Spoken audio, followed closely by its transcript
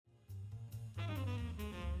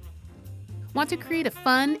Want to create a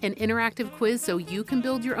fun and interactive quiz so you can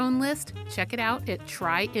build your own list? Check it out at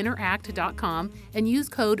tryinteract.com and use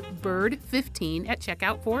code BIRD15 at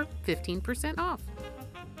checkout for 15% off.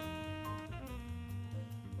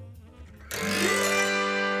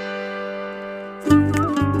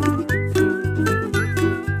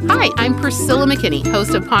 Hi, I'm Priscilla McKinney,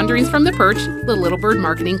 host of Ponderings from the Perch, the Little Bird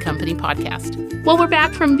Marketing Company podcast. Well, we're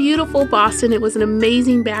back from beautiful Boston. It was an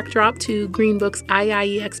amazing backdrop to Greenbook's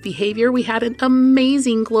IIEX Behavior. We had an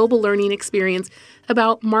amazing global learning experience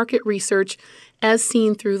about market research as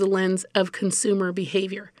seen through the lens of consumer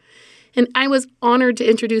behavior. And I was honored to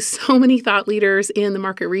introduce so many thought leaders in the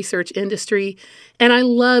market research industry. And I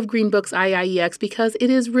love Greenbook's IIEX because it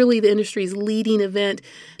is really the industry's leading event.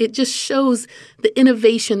 It just shows the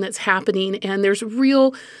innovation that's happening, and there's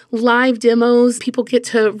real live demos. People get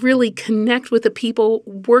to really connect with the people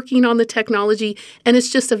working on the technology, and it's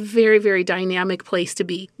just a very, very dynamic place to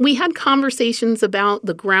be. We had conversations about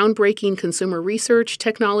the groundbreaking consumer research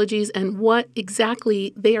technologies and what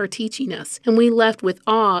exactly they are teaching us. And we left with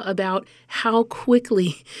awe about how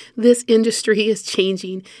quickly this industry is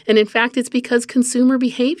changing. And in fact, it's because consumer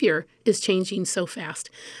behavior is changing so fast.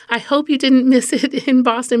 I hope you didn't miss it in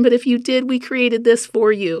Boston, but if you did, we created this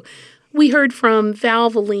for you. We heard from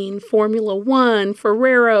Valvoline, Formula One,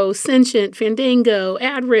 Ferrero, Sentient, Fandango,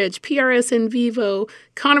 AdRich, PRS in Vivo,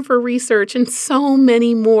 Conifer Research, and so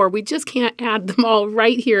many more. We just can't add them all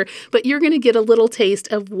right here, but you're going to get a little taste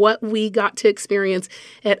of what we got to experience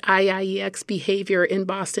at IIEX Behavior in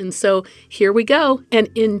Boston. So here we go, and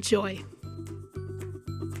enjoy.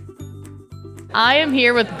 I am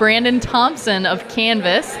here with Brandon Thompson of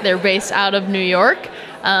Canvas. They're based out of New York.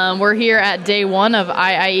 We're here at day one of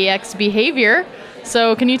IIEX Behavior.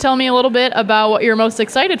 So can you tell me a little bit about what you're most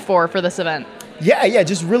excited for this event? Yeah,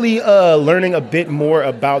 just really learning a bit more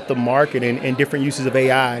about the market and different uses of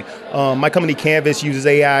AI. My company Canvas uses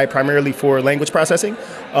AI primarily for language processing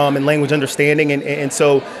and language understanding, and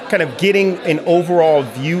so kind of getting an overall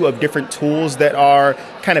view of different tools that are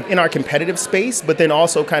kind of in our competitive space, but then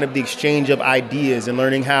also kind of the exchange of ideas and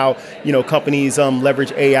learning how, companies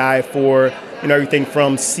leverage AI for everything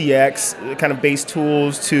from CX kind of based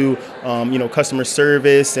tools to, customer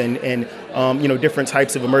service and different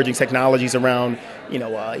types of emerging technologies around,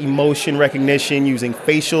 emotion recognition using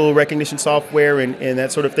facial recognition software and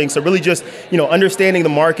that sort of thing. So really just, understanding the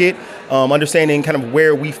market, understanding kind of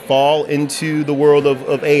where we fall into the world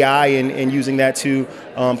of AI and using that to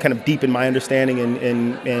kind of deepen my understanding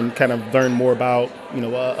and kind of learn more about,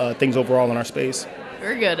 things overall in our space.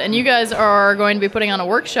 Very good. And you guys are going to be putting on a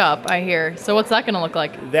workshop, I hear. So what's that going to look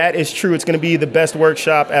like? That is true. It's going to be the best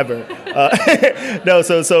workshop ever.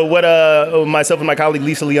 So what myself and my colleague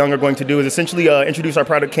Lisa Leung are going to do is essentially introduce our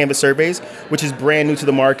product Canvas Surveys, which is brand new to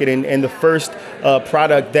the market and the first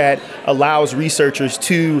product that allows researchers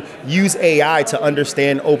to use AI to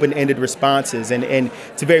understand open-ended responses and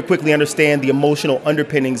to very quickly understand the emotional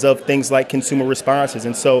underpinnings of things like consumer responses.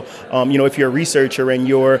 And so, if you're a researcher and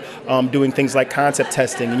you're doing things like concept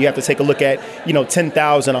testing, and you have to take a look at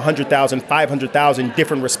 10,000, 100,000, 500,000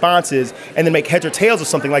 different responses, and then make heads or tails of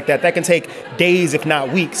something like that. That can take days, if not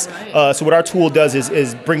weeks. So what our tool does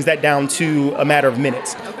is brings that down to a matter of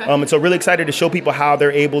minutes. Okay. And so really excited to show people how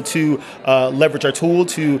they're able to leverage our tool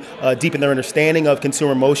to deepen their understanding of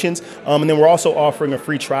consumer emotions. And then we're also offering a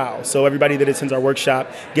free trial. So everybody that attends our workshop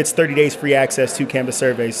gets 30 days free access to Canvas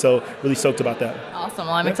Surveys. So really stoked about that. Awesome.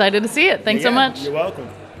 Well, I'm excited to see it. Thanks so much. You're welcome.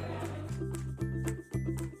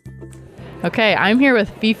 Okay, I'm here with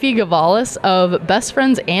Fifi Gavalis of Best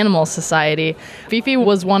Friends Animal Society. Fifi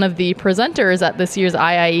was one of the presenters at this year's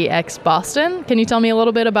IIEX Boston. Can you tell me a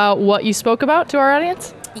little bit about what you spoke about to our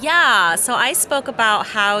audience? Yeah, so I spoke about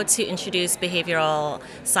how to introduce behavioral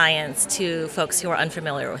science to folks who are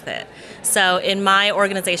unfamiliar with it. So in my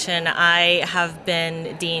organization, I have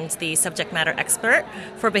been deemed the subject matter expert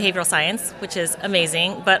for behavioral science, which is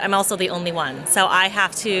amazing, but I'm also the only one. So I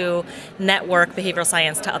have to network behavioral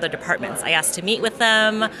science to other departments. I ask to meet with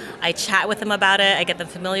them, I chat with them about it, I get them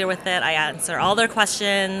familiar with it, I answer all their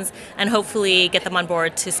questions, and hopefully get them on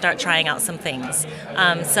board to start trying out some things.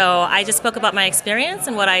 So I just spoke about my experience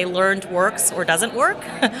and what I learned works or doesn't work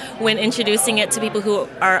when introducing it to people who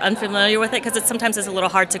are unfamiliar with it, because it sometimes is a little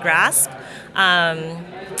hard to grasp.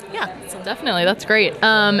 So definitely, that's great.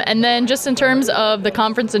 And then just in terms of the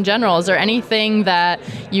conference in general, is there anything that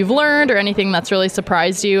you've learned or anything that's really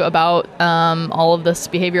surprised you about all of this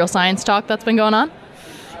behavioral science talk that's been going on?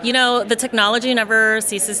 The technology never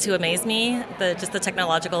ceases to amaze me. Just the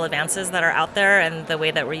technological advances that are out there and the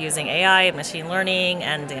way that we're using AI and machine learning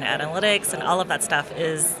and data analytics and all of that stuff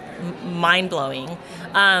is mind-blowing.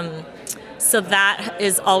 So that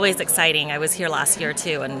is always exciting. I was here last year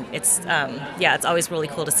too, and it's always really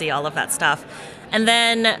cool to see all of that stuff. And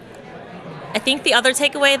then I think the other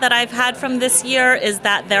takeaway that I've had from this year is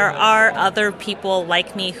that there are other people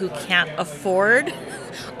like me who can't afford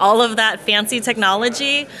all of that fancy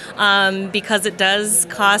technology because it does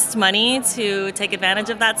cost money to take advantage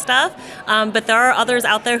of that stuff. But there are others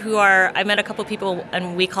out there I met a couple people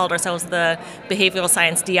and we called ourselves the behavioral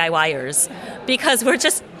science DIYers because we're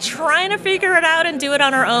just trying to figure it out and do it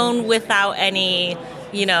on our own without any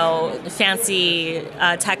fancy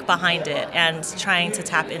tech behind it, and trying to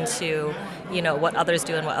tap into what others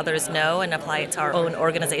do and what others know and apply it to our own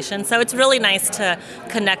organization. So it's really nice to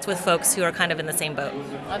connect with folks who are kind of in the same boat.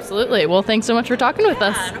 Absolutely. Well, thanks so much for talking with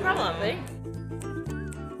us. No problem.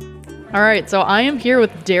 All right, so I am here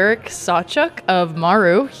with Derek Sawchuk of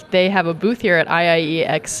Maru. They have a booth here at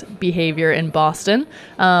IIEX Behavior in Boston.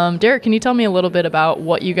 Derek, can you tell me a little bit about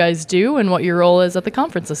what you guys do and what your role is at the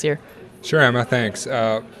conference this year? Sure, Emma, thanks.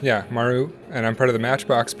 Maru, and I'm part of the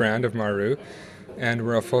Matchbox brand of Maru, and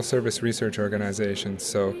we're a full-service research organization,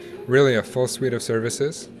 so really a full suite of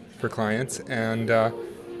services for clients. And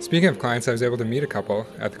speaking of clients, I was able to meet a couple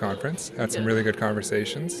at the conference, had some really good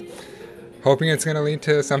conversations. Hoping it's going to lead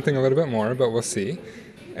to something a little bit more, but we'll see.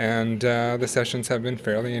 And the sessions have been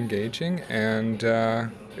fairly engaging, and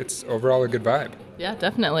it's overall a good vibe. Yeah,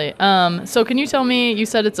 definitely. So can you tell me, you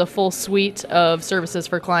said it's a full suite of services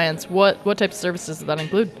for clients. What types of services does that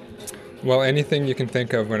include? Well, anything you can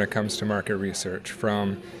think of when it comes to market research,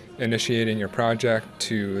 from initiating your project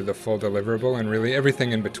to the full deliverable and really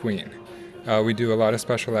everything in between. We do a lot of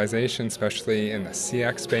specialization, especially in the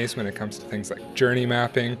CX space when it comes to things like journey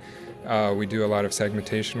mapping. We do a lot of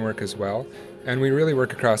segmentation work as well. And we really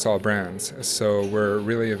work across all brands. So we're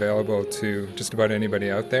really available to just about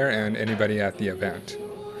anybody out there and anybody at the event.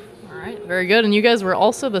 All right, very good. And you guys were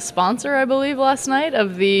also the sponsor, I believe, last night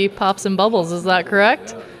of the Pops and Bubbles. Is that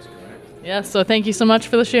correct? Yeah, so thank you so much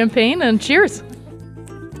for the champagne and cheers.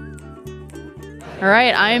 All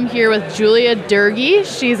right, I am here with Julia Durgee.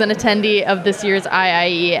 She's an attendee of this year's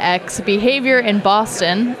IIEX Behavior in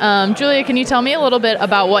Boston. Julia, can you tell me a little bit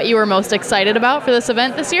about what you were most excited about for this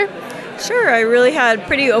event this year? Sure, I really had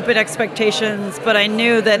pretty open expectations, but I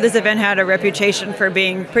knew that this event had a reputation for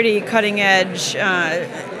being pretty cutting edge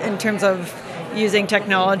in terms of using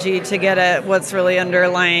technology to get at what's really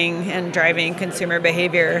underlying and driving consumer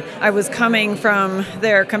behavior. I was coming from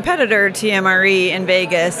their competitor, TMRE, in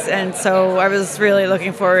Vegas, and so I was really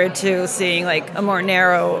looking forward to seeing like a more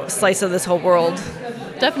narrow slice of this whole world.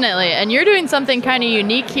 Definitely, and you're doing something kind of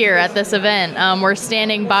unique here at this event. We're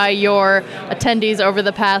standing by your attendees over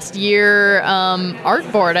the past year art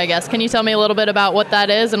board, I guess. Can you tell me a little bit about what that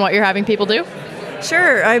is and what you're having people do?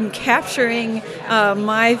 Sure. I'm capturing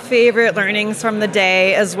my favorite learnings from the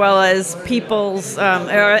day, as well as people's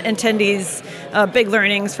attendees' big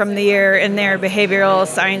learnings from the year in their behavioral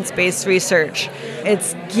science-based research.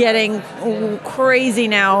 It's getting crazy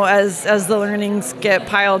now as the learnings get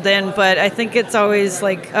piled in, but I think it's always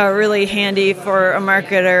like really handy for a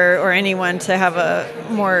marketer or anyone to have a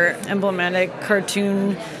more emblematic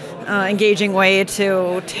cartoon engaging way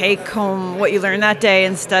to take home what you learned that day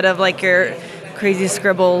instead of like your crazy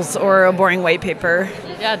scribbles or a boring white paper.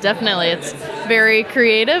 Yeah, definitely. It's very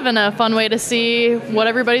creative and a fun way to see what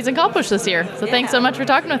everybody's accomplished this year. So Thanks so much for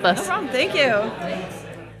talking with us. No problem. Thank you.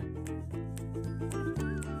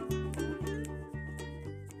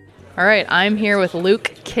 All right, I'm here with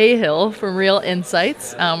Luke Cahill from Real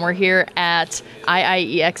Insights. We're here at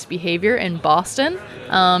IIEX Behavior in Boston.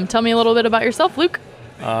 Tell me a little bit about yourself, Luke.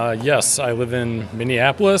 Yes, I live in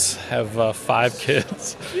Minneapolis, have 5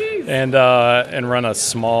 kids, and run a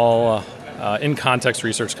small in-context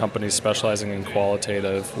research company specializing in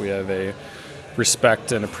qualitative. We have a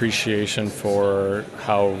respect and appreciation for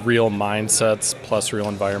how real mindsets plus real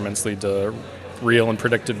environments lead to real and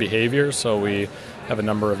predictive behavior. So we have a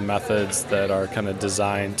number of methods that are kind of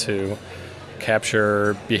designed to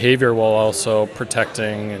capture behavior while also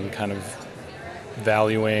protecting and kind of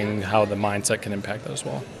valuing how the mindset can impact that as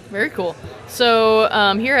well. Very cool. So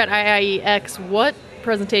here at IIEX, what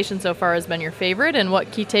presentation so far has been your favorite, and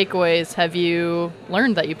what key takeaways have you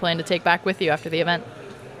learned that you plan to take back with you after the event?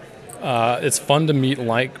 It's fun to meet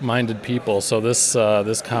like-minded people, so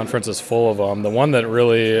this conference is full of them. The one that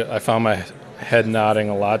really I found my head nodding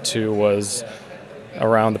a lot to was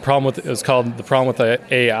around the problem with, it's called The Problem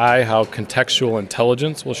with AI, How Contextual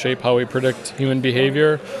Intelligence Will Shape How We Predict Human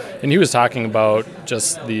Behavior. And he was talking about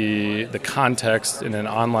just the context in an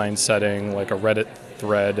online setting, like a Reddit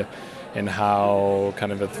thread, and how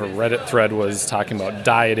kind of if a Reddit thread was talking about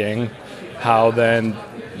dieting, how then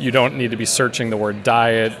you don't need to be searching the word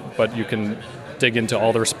diet, but you can dig into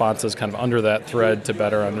all the responses kind of under that thread to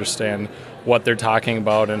better understand what they're talking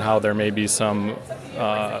about and how there may be some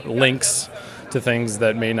links to things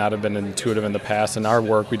that may not have been intuitive in the past. In our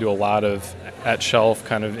work, we do a lot of at shelf,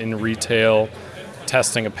 kind of in retail,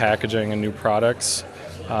 testing of packaging and new products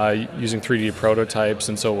using 3D prototypes.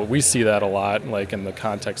 And so we see that a lot, like in the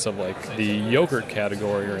context of like the yogurt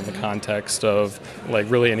category, or in the context of like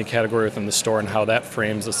really any category within the store, and how that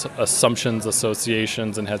frames assumptions,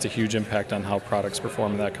 associations, and has a huge impact on how products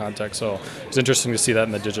perform in that context. So it's interesting to see that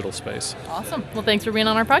in the digital space. Awesome. Well, thanks for being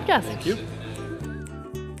on our podcast. Thank you.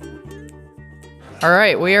 All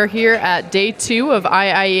right, we are here at day 2 of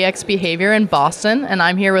IIEX Behavior in Boston, and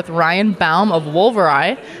I'm here with Ryan Baum of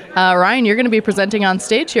Wolveri. Ryan, you're going to be presenting on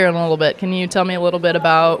stage here in a little bit. Can you tell me a little bit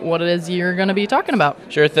about what it is you're going to be talking about?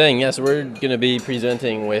 Sure thing. Yes, we're going to be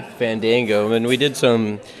presenting with Fandango, and we did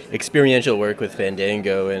some experiential work with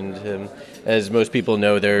Fandango, and as most people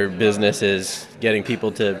know, their business is getting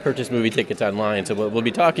people to purchase movie tickets online. So what we'll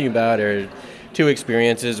be talking about are 2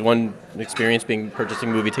 experiences. One experience being purchasing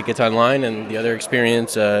movie tickets online, and the other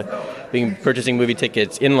experience being purchasing movie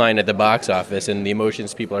tickets in line at the box office, and the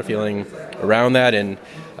emotions people are feeling around that, and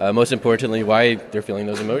most importantly, why they're feeling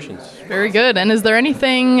those emotions. Very good. And is there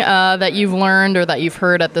anything that you've learned or that you've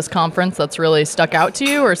heard at this conference that's really stuck out to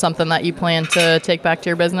you, or something that you plan to take back to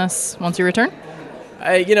your business once you return?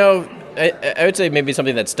 I would say maybe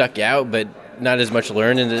something that stuck out, but not as much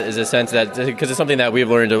learned, in a sense that, because it's something that we've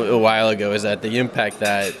learned a while ago, is that the impact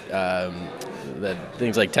that that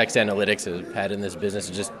things like text analytics have had in this business,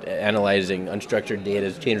 just analyzing unstructured data,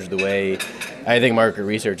 has changed the way I think market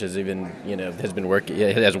research has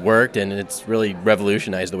worked, and it's really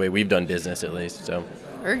revolutionized the way we've done business, at least. So,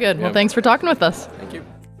 very good. Yeah. Well, thanks for talking with us. Thank you.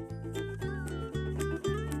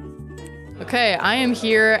 Okay, I am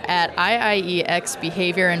here at IIEX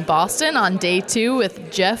Behavior in Boston on day 2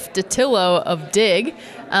 with Jeff Dattilo of Dig.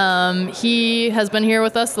 He has been here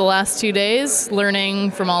with us the last 2 days,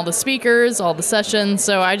 learning from all the speakers, all the sessions.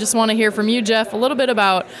 So I just want to hear from you, Jeff, a little bit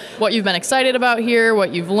about what you've been excited about here,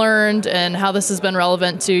 what you've learned, and how this has been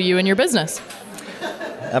relevant to you and your business.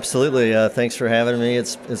 Absolutely. Thanks for having me.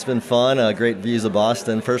 It's been fun. Great views of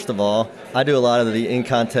Boston. First of all, I do a lot of the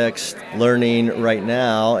in-context learning right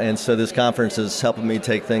now, and so this conference is helping me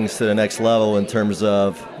take things to the next level in terms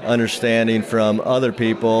of understanding from other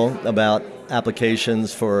people about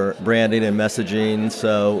applications for branding and messaging.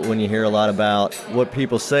 So when you hear a lot about what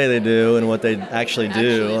people say they do and what they actually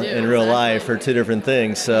do in real life are 2 different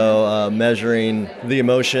things. So measuring the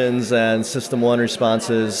emotions and System 1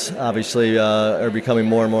 responses obviously are becoming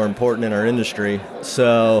more and more important in our industry.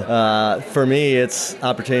 So for me, it's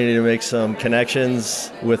opportunity to make some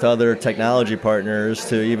connections with other technology partners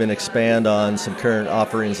to even expand on some current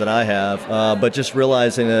offerings that I have, but just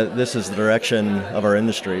realizing that this is the direction of our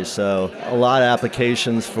industry. So a lot of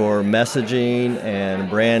applications for messaging and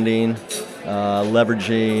branding,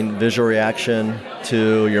 leveraging visual reaction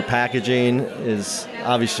to your packaging is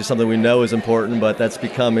obviously something we know is important, but that's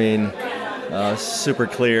becoming super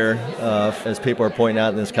clear as people are pointing out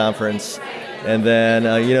in this conference. And then,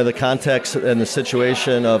 the context and the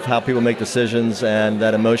situation of how people make decisions and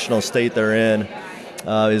that emotional state they're in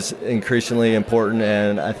is increasingly important,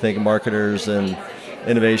 and I think marketers and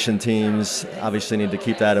innovation teams obviously need to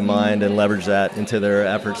keep that in mind and leverage that into their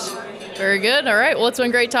efforts. Very good. All right. Well, it's been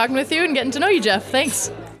great talking with you and getting to know you, Jeff.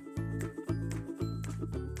 Thanks.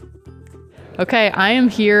 Okay, I am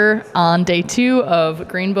here on day 2 of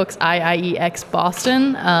Greenbook's IIEX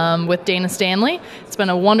Boston with Dana Stanley. It's been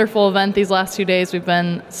a wonderful event these last 2 days. We've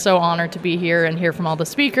been so honored to be here and hear from all the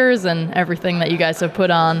speakers and everything that you guys have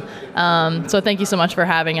put on. So thank you so much for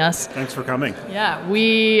having us. Thanks for coming. Yeah,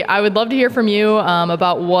 I would love to hear from you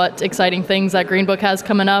about what exciting things that Greenbook has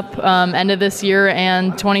coming up end of this year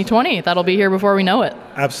and 2020. That'll be here before we know it.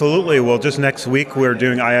 Absolutely. Well, just next week we're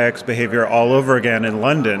doing IIEX Behavior all over again in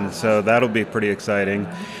London, so that'll be pretty exciting.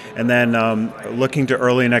 And then looking to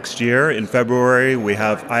early next year, in February, we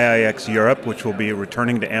have IIEX Europe, which will be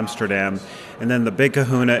returning to Amsterdam. And then the big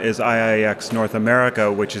kahuna is IIEX North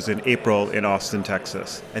America, which is in April in Austin,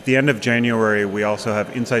 Texas. At the end of January, we also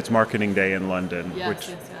have Insights Marketing Day in London, which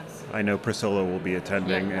I know Priscilla will be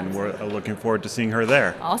attending, and we're looking forward to seeing her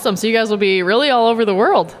there. Awesome. So you guys will be really all over the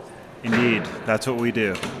world. Indeed. That's what we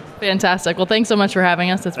do. Fantastic. Well, thanks so much for having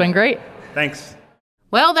us. It's been great. Thanks.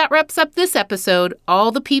 Well, that wraps up this episode.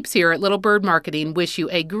 All the peeps here at Little Bird Marketing wish you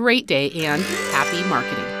a great day and happy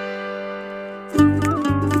marketing.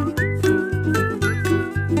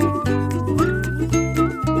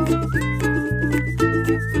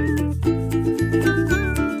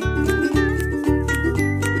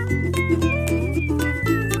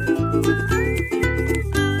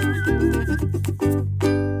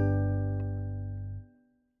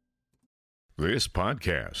 This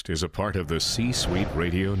podcast is a part of the C-Suite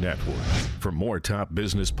Radio Network. For more top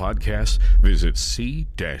business podcasts, visit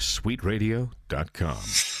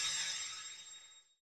c-suiteradio.com.